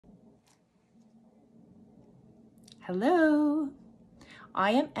Hello,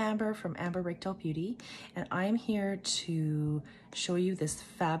 I am Amber from Amber Richtall Beauty, and I am here to show you this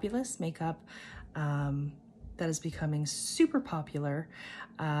fabulous makeup that is becoming super popular,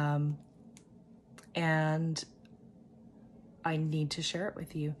 and I need to share it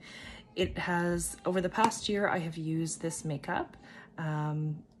with you. It has, over the past year, I have used this makeup,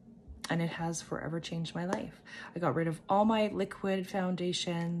 and it has forever changed my life. I got rid of all my liquid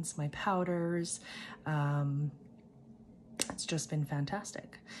foundations, my powders. It's just been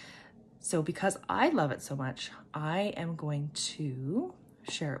fantastic. So because I love it so much, I am going to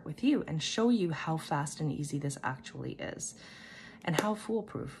share it with you and show you how fast and easy this actually is and how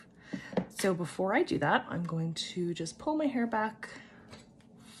foolproof. So before I do that, I'm going to just pull my hair back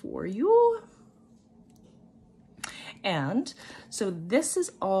for you. And so this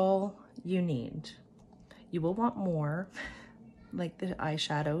is all you need. You will want more, like the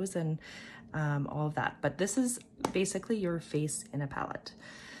eyeshadows and all of that, but this is basically your face in a palette.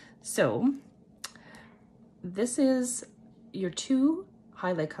 So this is your two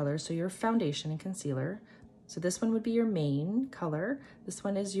highlight colors, so your foundation and concealer. So this one would be your main color. This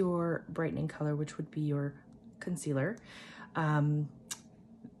one is your brightening color, which would be your concealer.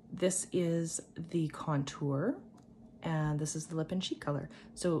 This is the contour, and this is the lip and cheek color.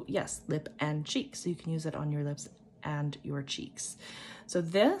 So yes, lip and cheek, so you can use it on your lips and your cheeks. So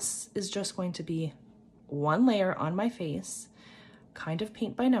this is just going to be one layer on my face, kind of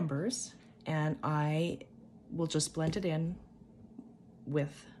paint by numbers, and I will just blend it in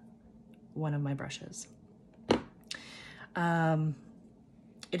with one of my brushes.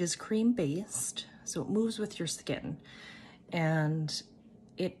 It is cream based, so it moves with your skin, and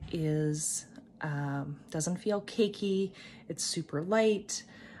it is doesn't feel cakey. It's super light.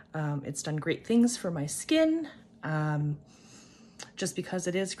 It's done great things for my skin, just because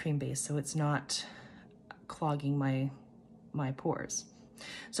it is cream based, so it's not clogging my pores.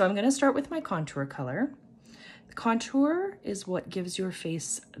 So I'm going to start with my contour color. The contour is what gives your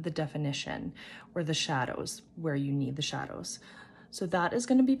face the definition, or the shadows, where you need the shadows. So that is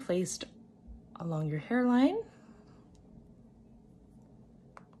going to be placed along your hairline,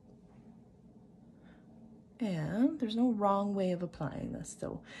 and there's no wrong way of applying this.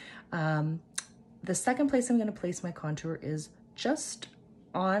 So the second place I'm going to place my contour is just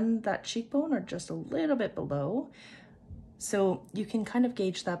on that cheekbone, or just a little bit below. So you can kind of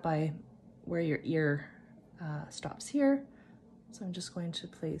gauge that by where your ear stops here. So I'm just going to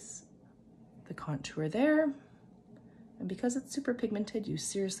place the contour there. And because it's super pigmented, you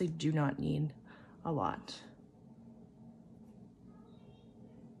seriously do not need a lot.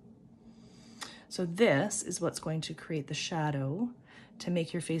 So this is what's going to create the shadow to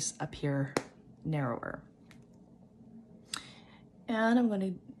make your face appear narrower. And I'm going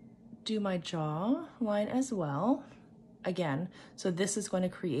to do my jaw line as well. Again, so this is going to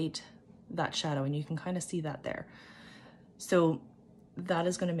create that shadow, and you can kind of see that there. So that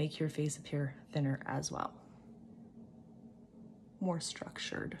is going to make your face appear thinner as well. More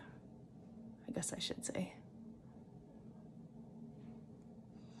structured, I guess I should say.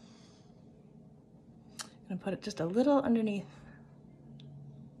 I'm going to put it just a little underneath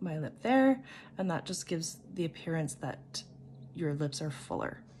my lip there, and that just gives the appearance that your lips are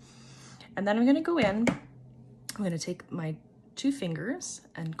fuller. And then I'm going to go in, I'm going to take my two fingers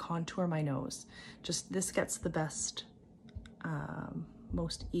and contour my nose. Just this gets the best,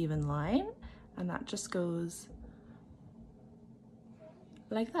 most even line, and that just goes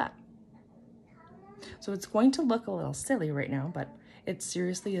like that. So it's going to look a little silly right now, but it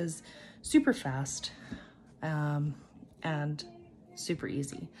seriously is super fast and super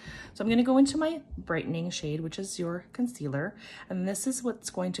easy. So I'm going to go into my brightening shade, which is your concealer, and this is what's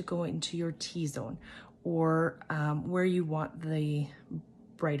going to go into your T-zone, or where you want the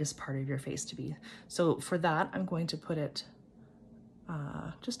brightest part of your face to be. So for that, I'm going to put it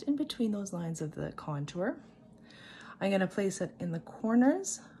just in between those lines of the contour. I'm going to place it in the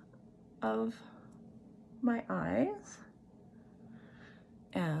corners of my eyes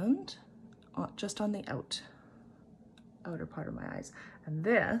and just on the outer part of my eyes. And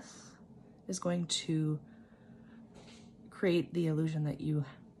this is going to create the illusion that you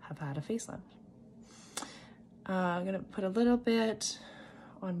have had a facelift. I'm gonna put a little bit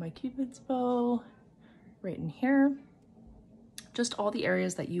on my Cupid's bow, right in here. Just all the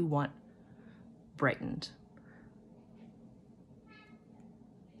areas that you want brightened.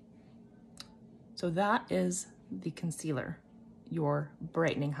 So that is the concealer, your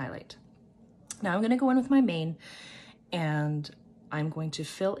brightening highlight. Now I'm gonna go in with my main, and I'm going to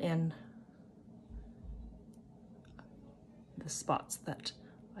fill in the spots that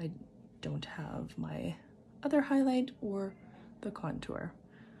I don't have my other highlight or the contour.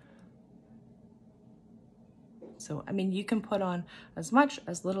 So, I mean, you can put on as much,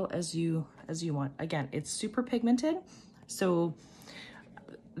 as little as you want. Again, it's super pigmented, so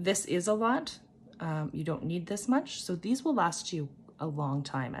this is a lot. You don't need this much, so these will last you a long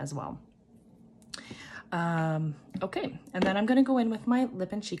time as well. Okay, and then I'm gonna go in with my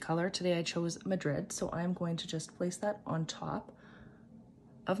lip and cheek color. Today I chose Madrid, so I'm going to just place that on top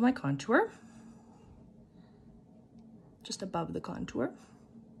of my contour, just above the contour.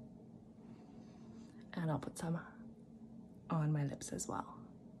 And I'll put some on my lips as well.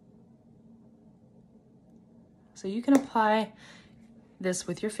 So you can apply this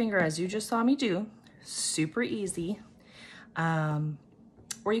with your finger as you just saw me do, super easy.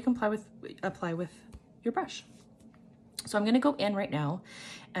 Or you can apply with your brush. So I'm gonna go in right now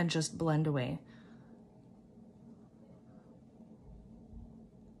and just blend away.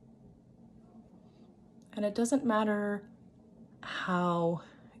 And it doesn't matter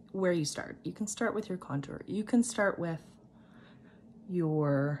where you start. You can start with your contour. You can start with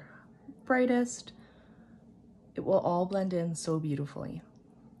your brightest. It will all blend in so beautifully.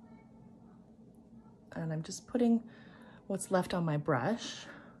 And I'm just putting what's left on my brush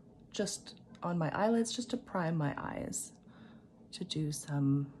just on my eyelids, just to prime my eyes, to do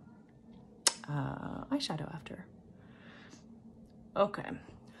some eyeshadow after. Okay,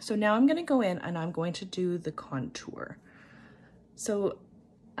 so now I'm gonna go in and I'm going to do the contour. So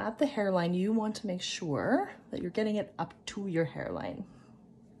at the hairline, you want to make sure that you're getting it up to your hairline,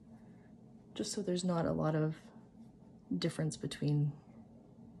 just so there's not a lot of difference between,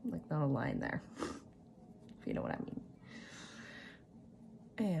 like, not a line there, if you know what I mean.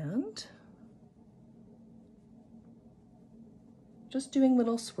 And just doing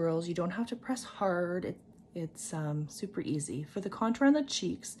little swirls. You don't have to press hard. It's super easy. For the contour on the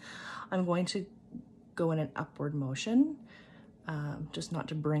cheeks, I'm going to go in an upward motion, just not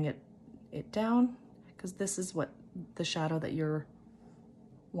to bring it down, because this is what the shadow that you're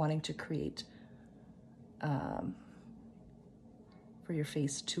wanting to create for your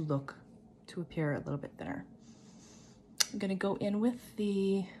face to appear a little bit thinner. I'm gonna go in with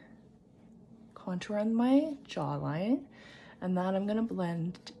the contour on my jawline, and then I'm gonna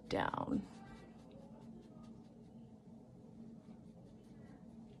blend down.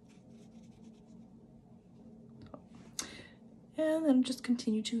 And then just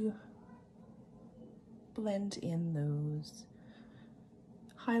continue to blend in those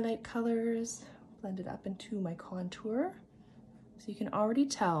highlight colors, blend it up into my contour. So you can already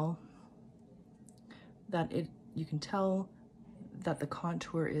tell that the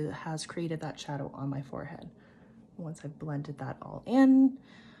contour has created that shadow on my forehead. Once I've blended that all in,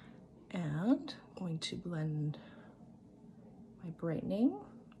 and I'm going to blend my brightening.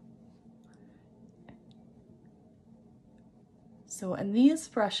 So, and these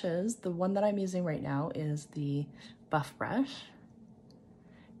brushes, the one that I'm using right now is the Buff brush,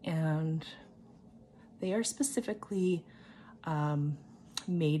 and they are specifically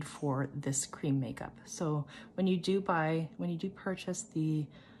made for this cream makeup. So when you do purchase the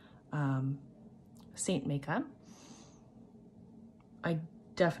Seint makeup, I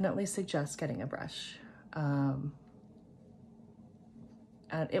definitely suggest getting a brush. And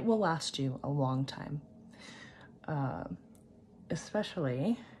it will last you a long time,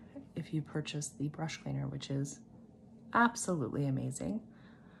 especially if you purchase the brush cleaner, which is absolutely amazing.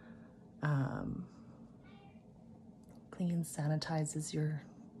 Cleans, sanitizes your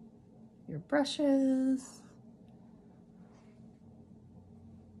brushes,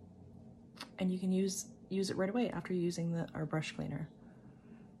 and you can use it right away after using our brush cleaner.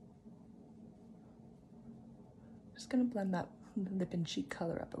 Just gonna blend that lip and cheek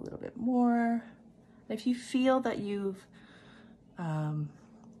color up a little bit more. If you feel that you've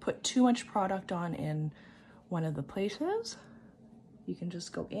put too much product on in one of the places, you can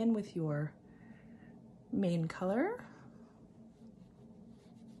just go in with your main color.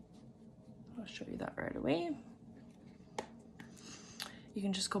 I'll show you that right away. You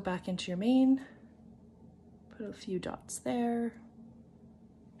can just go back into your main, put a few dots there,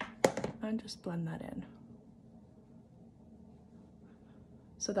 and just blend that in.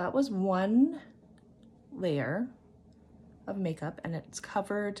 So that was one layer of makeup, and it's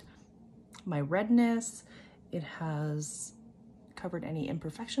covered my redness. It has covered any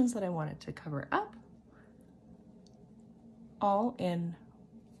imperfections that I wanted to cover up, all in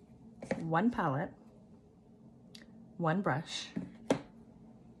one palette, one brush,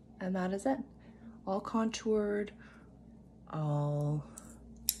 and that is it. All contoured, all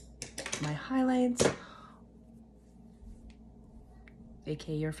my highlights,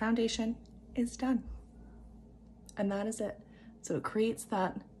 aka your foundation, is done. And that is it. So it creates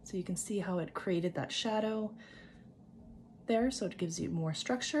that, so you can see how it created that shadow there, so it gives you more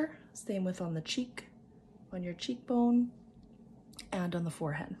structure. Same with on the cheek, on your cheekbone, and on the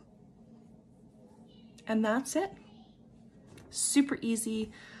forehead. And that's it. Super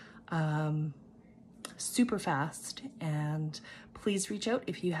easy, super fast, and please reach out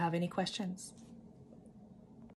if you have any questions.